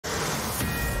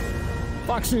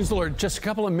Fox News alert just a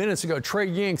couple of minutes ago. Trey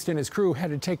Yingst and his crew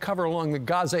had to take cover along the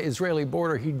Gaza-Israeli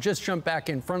border. He just jumped back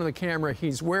in front of the camera.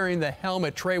 He's wearing the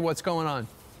helmet. Trey, what's going on?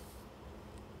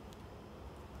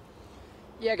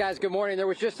 Yeah, guys, good morning. There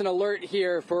was just an alert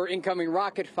here for incoming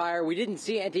rocket fire. We didn't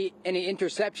see any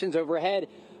interceptions overhead,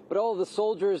 but all of the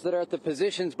soldiers that are at the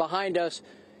positions behind us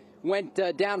went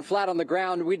down flat on the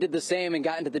ground. We did the same and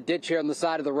got into the ditch here on the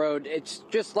side of the road. It's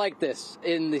just like this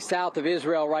in the south of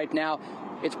Israel right now.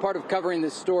 It's part of covering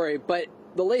this story, but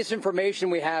the latest information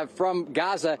we have from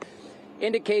Gaza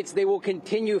indicates they will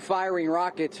continue firing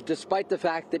rockets despite the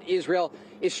fact that Israel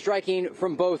is striking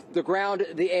from both the ground,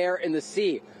 the air, and the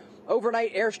sea.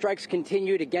 Overnight airstrikes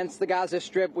continued against the Gaza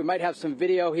Strip. We might have some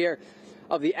video here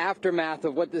of the aftermath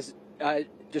of what this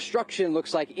destruction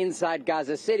looks like inside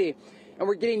Gaza City. And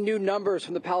we're getting new numbers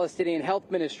from the Palestinian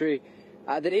Health Ministry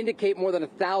that indicate more than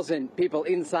 1,000 people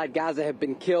inside Gaza have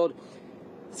been killed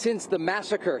since the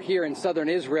massacre here in southern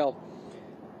Israel.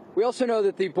 We also know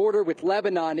that the border with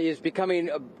Lebanon is becoming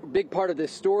a big part of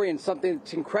this story and something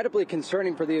that's incredibly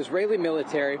concerning for the Israeli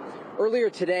military. Earlier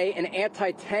today, an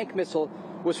anti-tank missile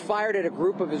was fired at a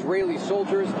group of Israeli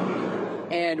soldiers,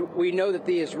 and we know that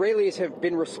the Israelis have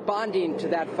been responding to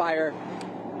that fire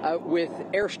with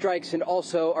airstrikes and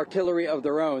also artillery of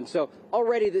their own. So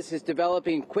already this is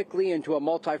developing quickly into a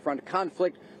multi-front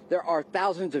conflict. There are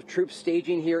thousands of troops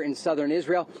staging here in southern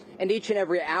Israel, and each and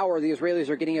every hour the Israelis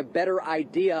are getting a better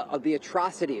idea of the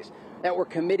atrocities that were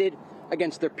committed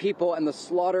against their people and the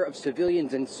slaughter of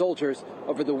civilians and soldiers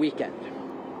over the weekend.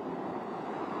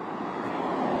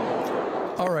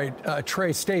 All right,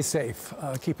 Trey, stay safe.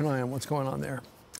 Keep an eye on what's going on there.